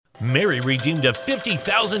Mary redeemed a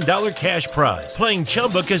 $50,000 cash prize playing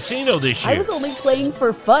Chumba Casino this year. I was only playing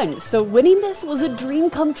for fun, so winning this was a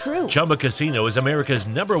dream come true. Chumba Casino is America's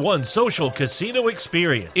 #1 social casino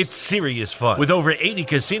experience. It's serious fun. With over 80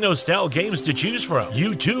 casino-style games to choose from,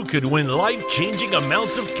 you too could win life-changing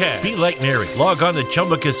amounts of cash. Be like Mary. Log on to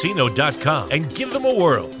ChumbaCasino.com and give them a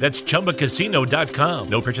whirl. That's ChumbaCasino.com.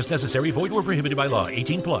 No purchase necessary. Void where prohibited by law.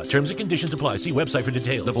 18 plus. Terms and conditions apply. See website for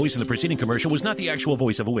details. The voice in the preceding commercial was not the actual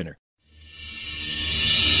voice of a winner.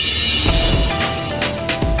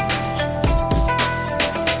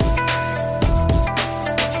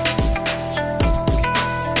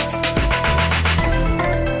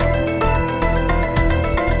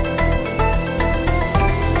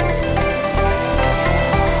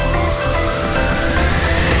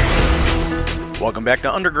 Welcome back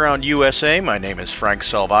to Underground USA. My name is Frank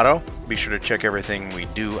Salvato. Be sure to check everything we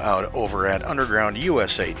do out over at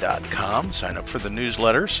undergroundusa.com. Sign up for the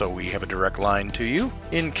newsletter so we have a direct line to you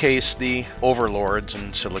in case the overlords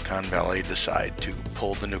in Silicon Valley decide to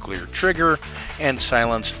pull the nuclear trigger and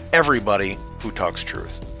silence everybody who talks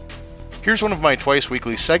truth. Here's one of my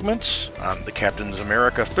twice-weekly segments. The Captain's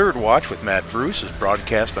America Third Watch with Matt Bruce is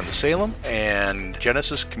broadcast on the Salem and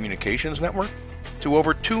Genesis Communications Network to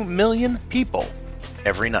over 2 million people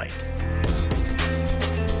every night.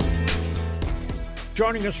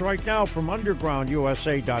 Joining us right now from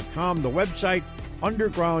undergroundusa.com, the website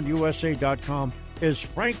undergroundusa.com, is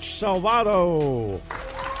Frank Salvato.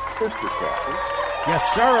 Mr. Captain.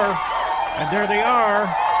 Yes, sir. And there they are.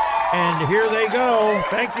 And here they go.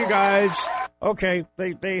 Thank you, guys. Okay,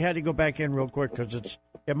 they had to go back in real quick because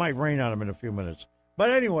it might rain on them in a few minutes. But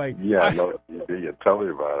anyway. Yeah, you tell me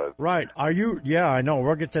about it. Right. Are you? Yeah, I know.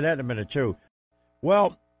 We'll get to that in a minute, too.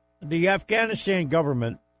 Well, the Afghanistan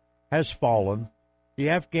government has fallen. The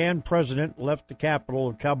Afghan president left the capital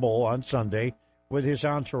of Kabul on Sunday with his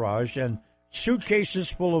entourage and suitcases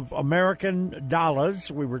full of American dollars,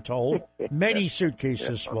 we were told, many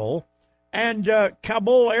suitcases full. And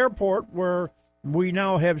Kabul airport, where we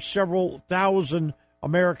now have several thousand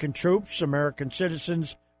American troops, American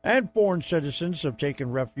citizens, and foreign citizens have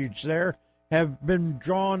taken refuge there, have been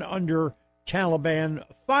drawn under Taliban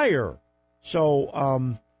fire.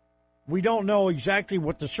 So we don't know exactly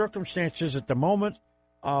what the circumstances at the moment.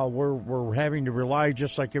 We're having to rely,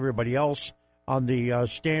 just like everybody else, on the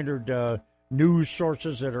standard news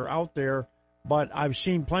sources that are out there. But I've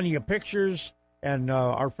seen plenty of pictures, and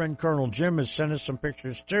our friend Colonel Jim has sent us some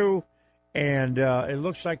pictures too. And it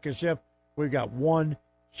looks like as if we've got one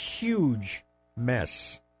huge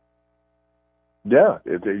mess. Yeah,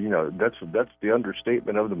 that's the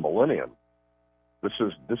understatement of the millennium. This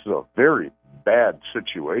is a very bad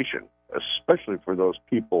situation, especially for those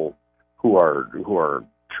people who are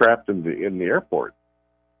trapped in the airport.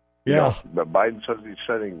 Yeah. But Biden says he's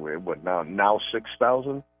sending now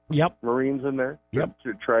 6,000 Marines in there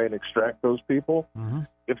to try and extract those people. Mm-hmm.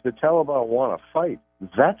 If the Taliban want to fight,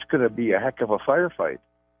 that's going to be a heck of a firefight.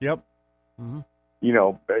 Yep. Mm-hmm.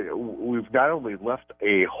 We've not only left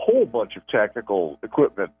a whole bunch of tactical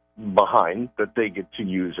equipment behind that they get to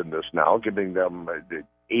use in this now, giving them,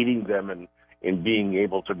 aiding them in being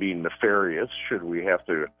able to be nefarious should we have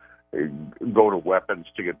to go to weapons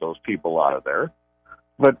to get those people out of there.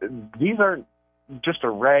 But these aren't just a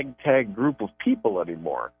ragtag group of people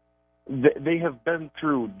anymore. They have been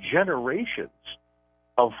through generations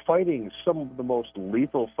of fighting some of the most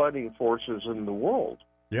lethal fighting forces in the world.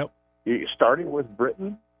 Yep. Starting with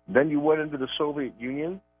Britain, then you went into the Soviet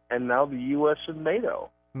Union, and now the U.S. and NATO.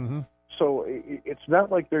 Mm-hmm. So it's not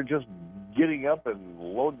like they're just getting up and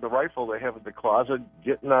loading the rifle they have in the closet,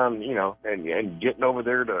 getting on, and getting over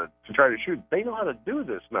there to try to shoot. They know how to do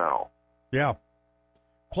this now. Yeah.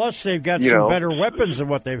 Plus, they've got some better weapons than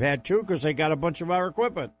what they've had, too, because they got a bunch of our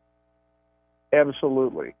equipment.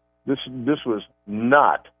 Absolutely. This was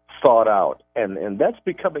not thought out, and that's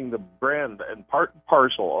becoming the brand and part and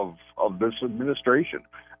parcel of this administration.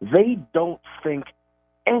 They don't think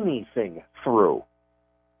anything through.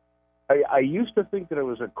 I used to think that it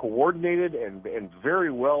was a coordinated and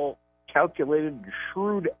very well calculated,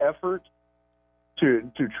 shrewd effort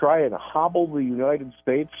to try and hobble the United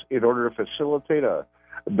States in order to facilitate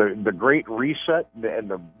the Great Reset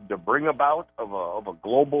and the bring about of a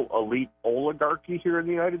global elite oligarchy here in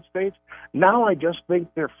the United States. Now I just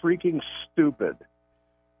think they're freaking stupid.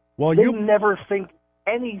 Well, they never think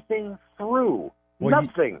anything through.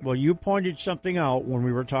 Nothing. You pointed something out when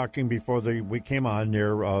we were talking before we came on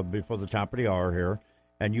there before the top of the hour here,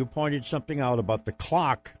 and you pointed something out about the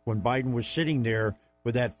clock when Biden was sitting there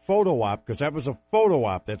with that photo op, because that was a photo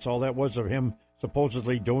op. That's all that was of him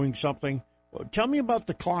supposedly doing something. Tell me about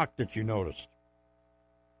the clock that you noticed.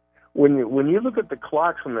 when you look at the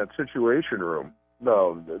clocks in that Situation Room,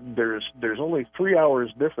 there's only 3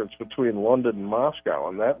 hours difference between London and Moscow,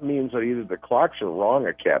 and that means that either the clocks are wrong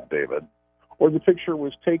at Camp David, or the picture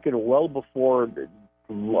was taken well before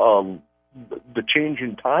the change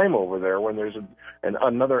in time over there, when there's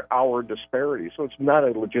another hour disparity. So it's not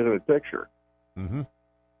a legitimate picture. Mm-hmm.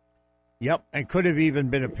 Yep, and could have even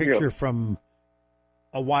been a picture from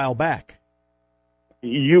a while back.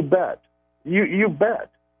 You bet. You bet.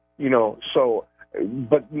 So,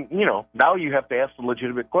 but, now you have to ask the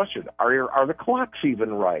legitimate question. Are the clocks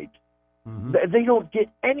even right? Mm-hmm. They don't get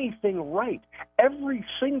anything right. Every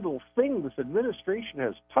single thing this administration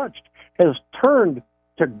has touched has turned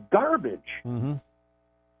to garbage. Mm-hmm.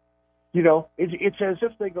 It's as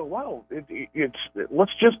if they go, wow,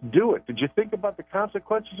 let's just do it. Did you think about the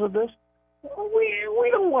consequences of this?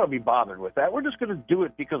 We don't want to be bothered with that. We're just going to do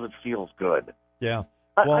it because it feels good. Yeah.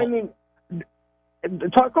 Well, I mean,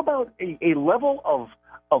 talk about a level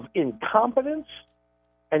of incompetence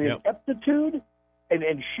and ineptitude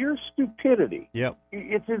and sheer stupidity. Yep.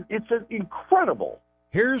 It's incredible.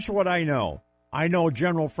 Here's what I know. I know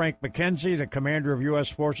General Frank McKenzie, the commander of U.S.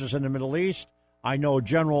 forces in the Middle East. I know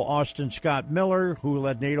General Austin Scott Miller, who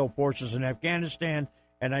led NATO forces in Afghanistan.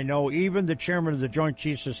 And I know even the chairman of the Joint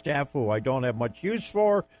Chiefs of Staff, who I don't have much use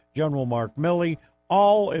for, General Mark Milley,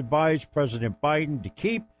 all advised President Biden to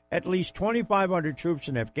keep at least 2,500 troops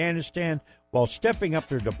in Afghanistan while stepping up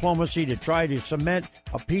their diplomacy to try to cement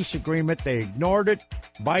a peace agreement. They ignored it.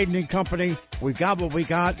 Biden and company, we got what we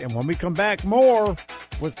got. And when we come back, more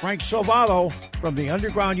with Frank Salvato from the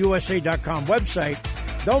UndergroundUSA.com website.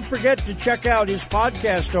 Don't forget to check out his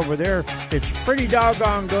podcast over there. It's pretty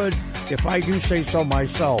doggone good, if I do say so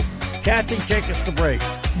myself. Kathy, take us to break.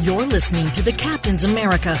 You're listening to the Captain's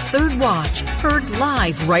America Third Watch, heard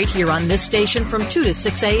live right here on this station from 2 to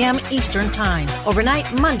 6 a.m. Eastern Time,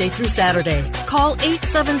 overnight Monday through Saturday. Call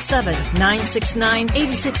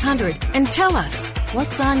 877-969-8600 and tell us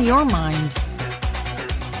what's on your mind.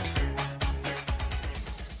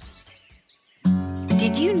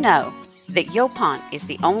 Did you know that Yaupon is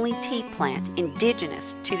the only tea plant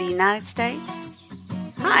indigenous to the United States?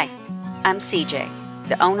 Hi, I'm CJ,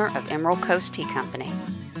 the owner of Emerald Coast Tea Company.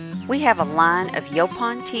 We have a line of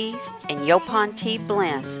Yaupon teas and Yaupon tea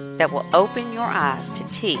blends that will open your eyes to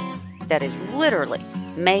tea that is literally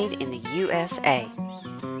made in the USA.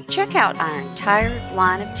 Check out our entire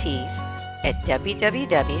line of teas at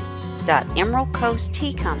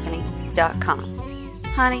www.emeraldcoastteacompany.com.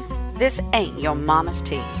 Honey, this ain't your mama's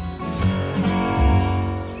tea.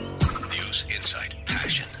 News, insight,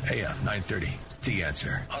 passion. AM 930. The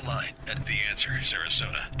Answer. Online at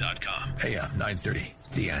theanswersarasota.com. AM 930.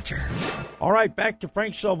 The Answer. All right, back to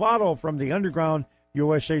Frank Salvato from the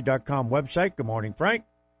UndergroundUSA.com website. Good morning, Frank.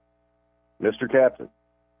 Mr. Captain.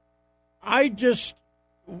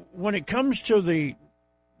 When it comes to the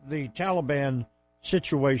Taliban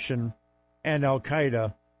situation and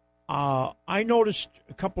Al-Qaeda, I noticed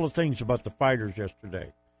a couple of things about the fighters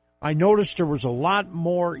yesterday. I noticed there was a lot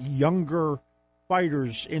more younger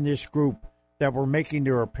fighters in this group that were making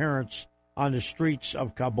their appearance on the streets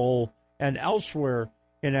of Kabul and elsewhere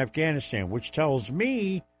in Afghanistan, which tells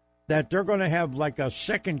me that they're going to have like a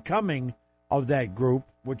second coming of that group,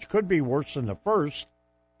 which could be worse than the first.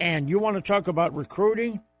 And you want to talk about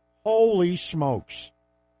recruiting? Holy smokes.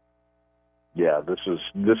 Yeah, this is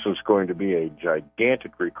going to be a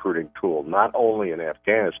gigantic recruiting tool, not only in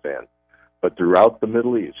Afghanistan, but throughout the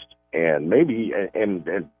Middle East, and maybe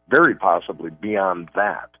and very possibly beyond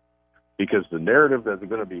that. Because the narrative that's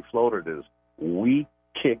going to be floated is, we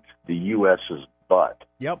kicked the U.S.'s butt.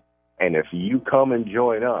 Yep. And if you come and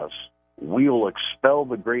join us, we will expel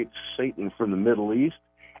the great Satan from the Middle East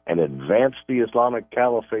and advance the Islamic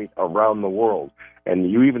Caliphate around the world.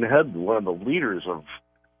 And you even had one of the leaders of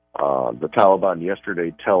the Taliban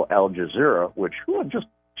yesterday tell Al Jazeera, which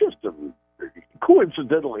just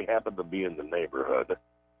coincidentally happened to be in the neighborhood,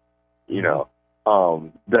 that,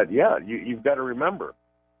 you've got to remember,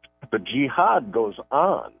 the jihad goes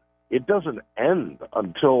on. It doesn't end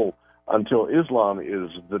until Islam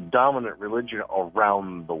is the dominant religion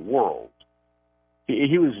around the world.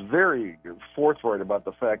 He was very forthright about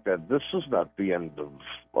the fact that this is not the end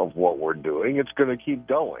of what we're doing. It's going to keep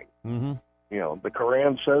going. Mm-hmm. The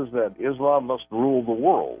Quran says that Islam must rule the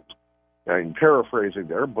world. I'm paraphrasing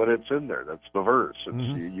there, but it's in there. That's the verse.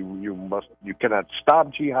 It's, you cannot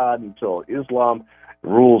stop jihad until Islam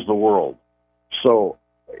rules the world. So,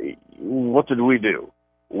 what did we do?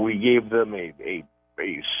 We gave them a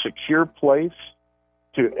secure place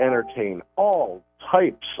to entertain all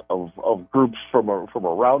types of groups from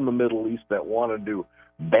around the Middle East that want to do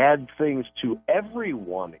bad things to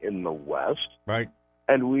everyone in the West. Right.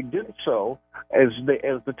 And we did so as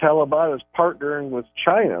the Taliban is partnering with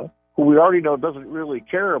China, who we already know doesn't really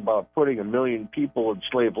care about putting 1 million people in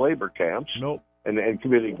slave labor camps. Nope. And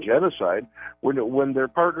committing genocide when they're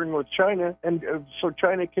partnering with China, and so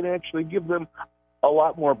China can actually give them a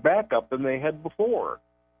lot more backup than they had before.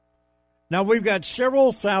 Now, we've got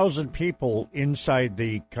several thousand people inside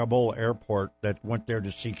the Kabul airport that went there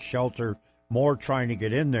to seek shelter, more trying to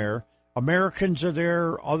get in there. Americans are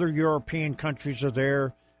there. Other European countries are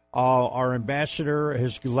there. Our ambassador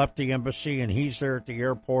has left the embassy, and he's there at the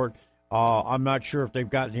airport. I'm not sure if they've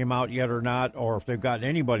gotten him out yet or not, or if they've gotten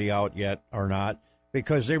anybody out yet or not,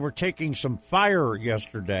 because they were taking some fire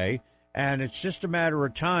yesterday, and it's just a matter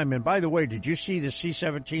of time. And by the way, did you see the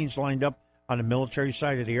C-17s lined up on the military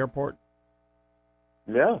side of the airport?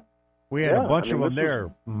 Yeah. We had a bunch of them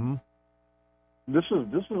there. This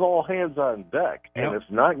is all hands on deck, and it's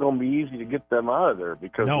not going to be easy to get them out of there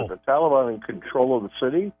because with the Taliban in control of the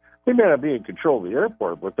city, they may not be in control of the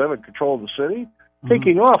airport, but them in control of the city,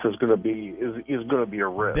 taking off is going to be a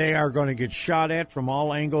risk. They are going to get shot at from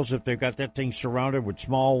all angles. If they've got that thing surrounded with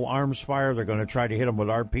small arms fire, they're going to try to hit them with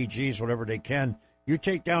RPGs, whatever they can. You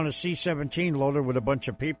take down a C-17 loaded with a bunch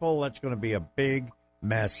of people, that's going to be a big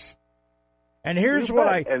mess. And here's what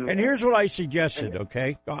I suggested.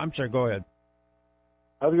 Okay, I'm sorry. Go ahead.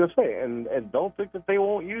 I was going to say, and don't think that they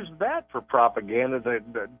won't use that for propaganda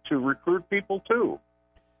to recruit people too.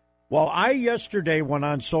 Well, I yesterday went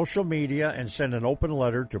on social media and sent an open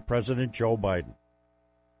letter to President Joe Biden.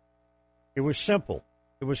 It was simple.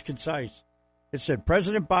 It was concise. It said,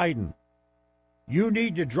 President Biden, you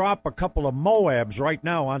need to drop a couple of Moabs right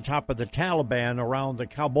now on top of the Taliban around the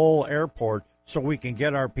Kabul airport so we can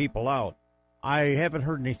get our people out. I haven't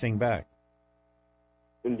heard anything back.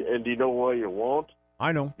 And do you know why you won't?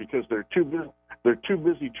 I know. Because they're too busy. They're too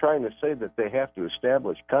busy trying to say that they have to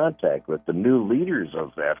establish contact with the new leaders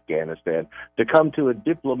of Afghanistan to come to a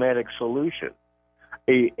diplomatic solution,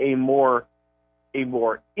 a more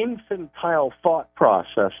infantile thought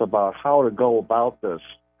process about how to go about this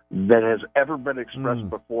than has ever been expressed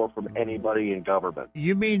before from anybody in government.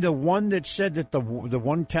 You mean the one that said that the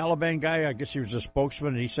one Taliban guy, I guess he was a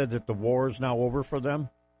spokesman, and he said that the war is now over for them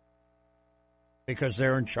because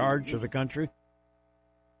they're in charge of the country?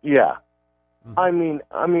 Yeah. I mean,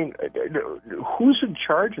 who's in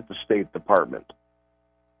charge at the State Department?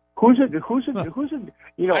 Who's in?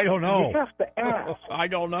 You know, I don't know. You have to ask. I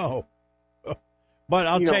don't know. But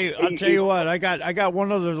I'll tell you what. I got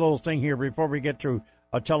one other little thing here before we get to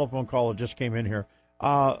a telephone call that just came in here.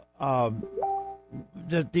 The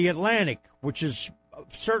Atlantic, which is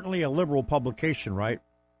certainly a liberal publication, right?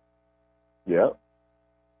 Yeah.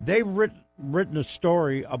 They've written a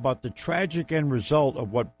story about the tragic end result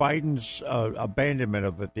of what Biden's abandonment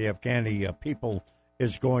of the Afghani people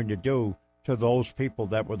is going to do to those people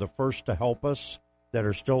that were the first to help us that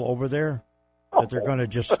are still over there, that they're going to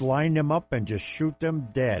just line them up and just shoot them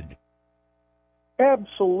dead.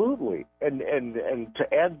 Absolutely. And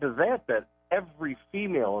to add to that every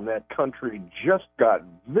female in that country just got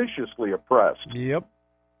viciously oppressed. Yep.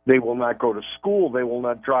 They will not go to school. They will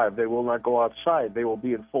not drive. They will not go outside. They will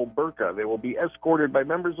be in full burqa. They will be escorted by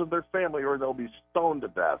members of their family, or they'll be stoned to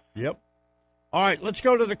death. Yep. All right, let's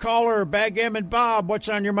go to the caller, Backgammon Bob. What's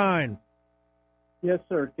on your mind? Yes,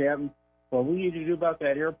 sir, Captain. What we need to do about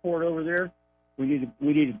that airport over there, we need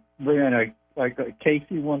to bring in a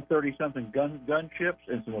KC-130 something gunships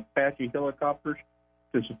and some Apache helicopters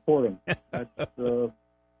to support them.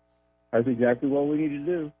 That's exactly what we need to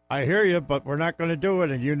do. I hear you, but we're not going to do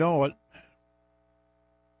it, and you know it.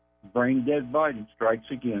 Brain dead Biden strikes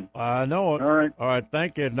again. I know it. All right,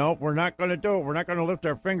 thank you. No, we're not going to do it. We're not going to lift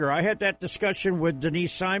our finger. I had that discussion with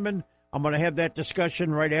Denise Simon. I'm going to have that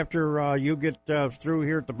discussion right after you get through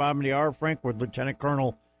here at the bottom of the hour, Frank, with Lieutenant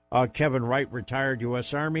Colonel Kevin Wright, retired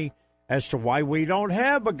U.S. Army, as to why we don't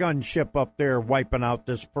have a gunship up there wiping out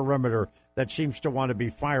this perimeter that seems to want to be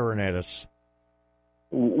firing at us.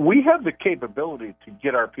 We have the capability to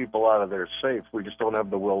get our people out of there safe. We just don't have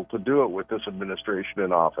the will to do it with this administration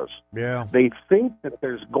in office. Yeah. They think that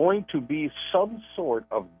there's going to be some sort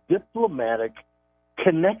of diplomatic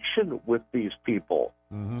connection with these people.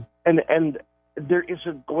 Mm-hmm. And there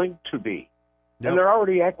isn't going to be. Yep. And they're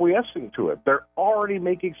already acquiescing to it. They're already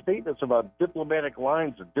making statements about diplomatic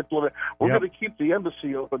lines and We're going to keep the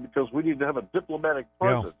embassy open because we need to have a diplomatic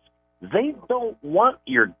presence. Yeah. They don't want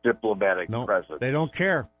your diplomatic presence. They don't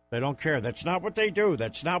care. They don't care. That's not what they do.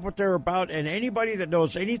 That's not what they're about. And anybody that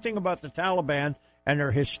knows anything about the Taliban and their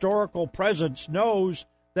historical presence knows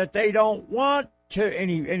that they don't want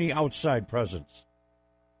any outside presence.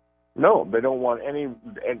 No, they don't want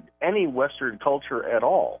any Western culture at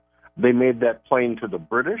all. They made that plain to the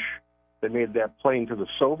British. They made that plain to the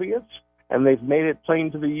Soviets. And they've made it plain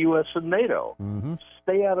to the U.S. and NATO. Mm-hmm.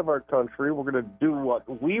 Stay out of our country. We're going to do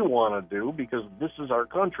what we want to do because this is our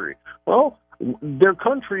country. Well, their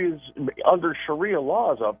country is, under Sharia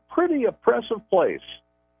law, is a pretty oppressive place.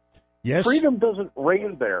 Yes. Freedom doesn't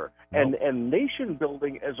reign there. Nope. And nation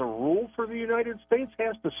building as a rule for the United States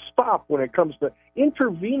has to stop when it comes to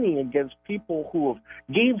intervening against people who have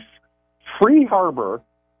gave free harbor,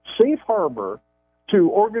 safe harbor, to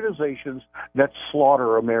organizations that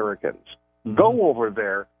slaughter Americans. Go over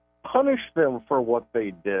there, punish them for what they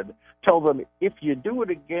did, tell them, if you do it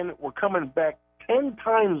again, we're coming back 10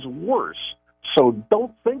 times worse, so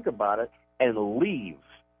don't think about it, and leave.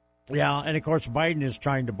 Yeah, and of course, Biden is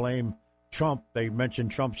trying to blame Trump. They mentioned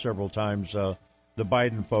Trump several times, the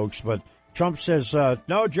Biden folks, but Trump says,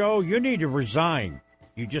 no, Joe, you need to resign.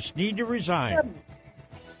 You just need to resign.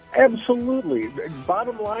 Absolutely.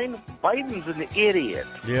 Bottom line, Biden's an idiot.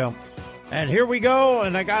 Yeah. And here we go,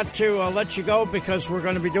 and I got to let you go because we're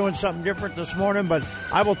going to be doing something different this morning, but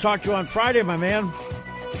I will talk to you on Friday, my man.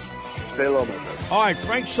 Stay low, my friend. All right,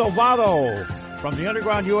 Frank Salvato from the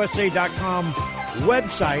UndergroundUSA.com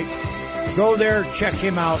website. Go there, check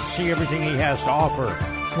him out, see everything he has to offer.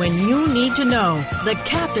 When you need to know, the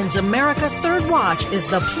Captain's America Third Watch is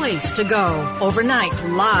the place to go. Overnight,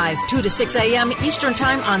 live, 2 to 6 a.m. Eastern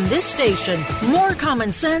Time on this station. More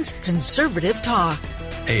common sense, conservative talk.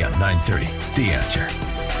 AM 930, The Answer.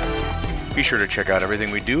 Be sure to check out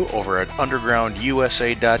everything we do over at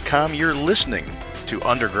UndergroundUSA.com. You're listening to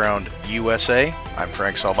Underground USA. I'm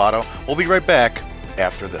Frank Salvato. We'll be right back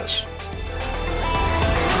after this.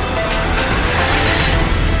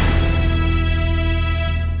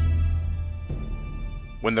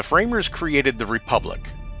 When the framers created the Republic,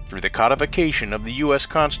 through the codification of the U.S.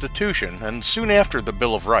 Constitution and soon after the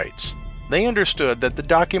Bill of Rights, they understood that the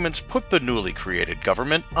documents put the newly created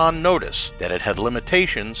government on notice that it had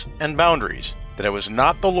limitations and boundaries, that it was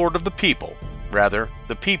not the lord of the people, rather,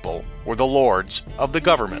 the people were the lords of the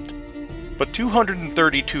government. But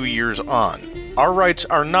 232 years on, our rights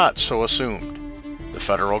are not so assumed. The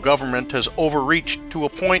federal government has overreached to a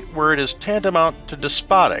point where it is tantamount to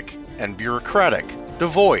despotic and bureaucratic,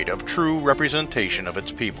 devoid of true representation of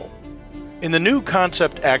its people. In the new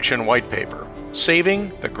Concept Action White Paper,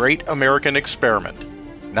 Saving the Great American Experiment,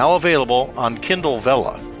 now available on Kindle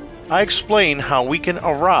Vella, I explain how we can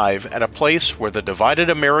arrive at a place where the divided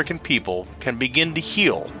American people can begin to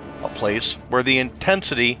heal, a place where the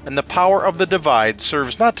intensity and the power of the divide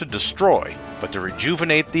serves not to destroy, but to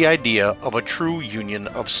rejuvenate the idea of a true union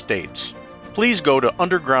of states. Please go to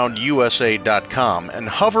undergroundusa.com and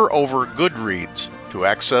hover over Goodreads to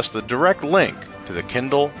access the direct link to the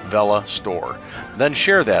Kindle Vella store. Then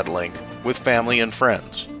share that link with family and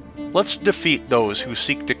friends. Let's defeat those who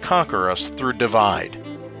seek to conquer us through divide.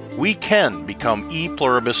 We can become e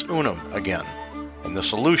pluribus unum again, and the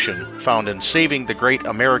solution found in Saving the Great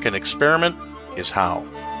American Experiment is how.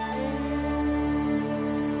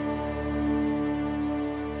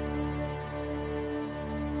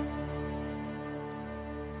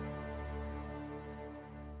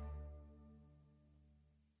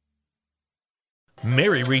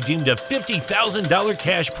 Mary redeemed a $50,000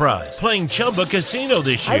 cash prize playing Chumba Casino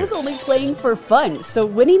this year. I was only playing for fun, so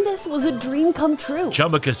winning this was a dream come true.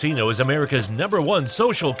 Chumba Casino is America's #1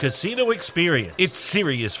 social casino experience. It's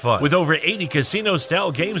serious fun. With over 80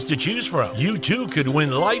 casino-style games to choose from, you too could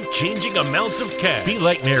win life-changing amounts of cash. Be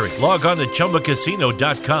like Mary. Log on to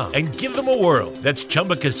ChumbaCasino.com and give them a whirl. That's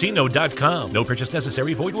ChumbaCasino.com. No purchase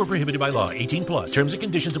necessary. Void or prohibited by law. 18+. Terms and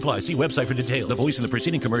conditions apply. See website for details. The voice in the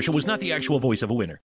preceding commercial was not the actual voice of a winner.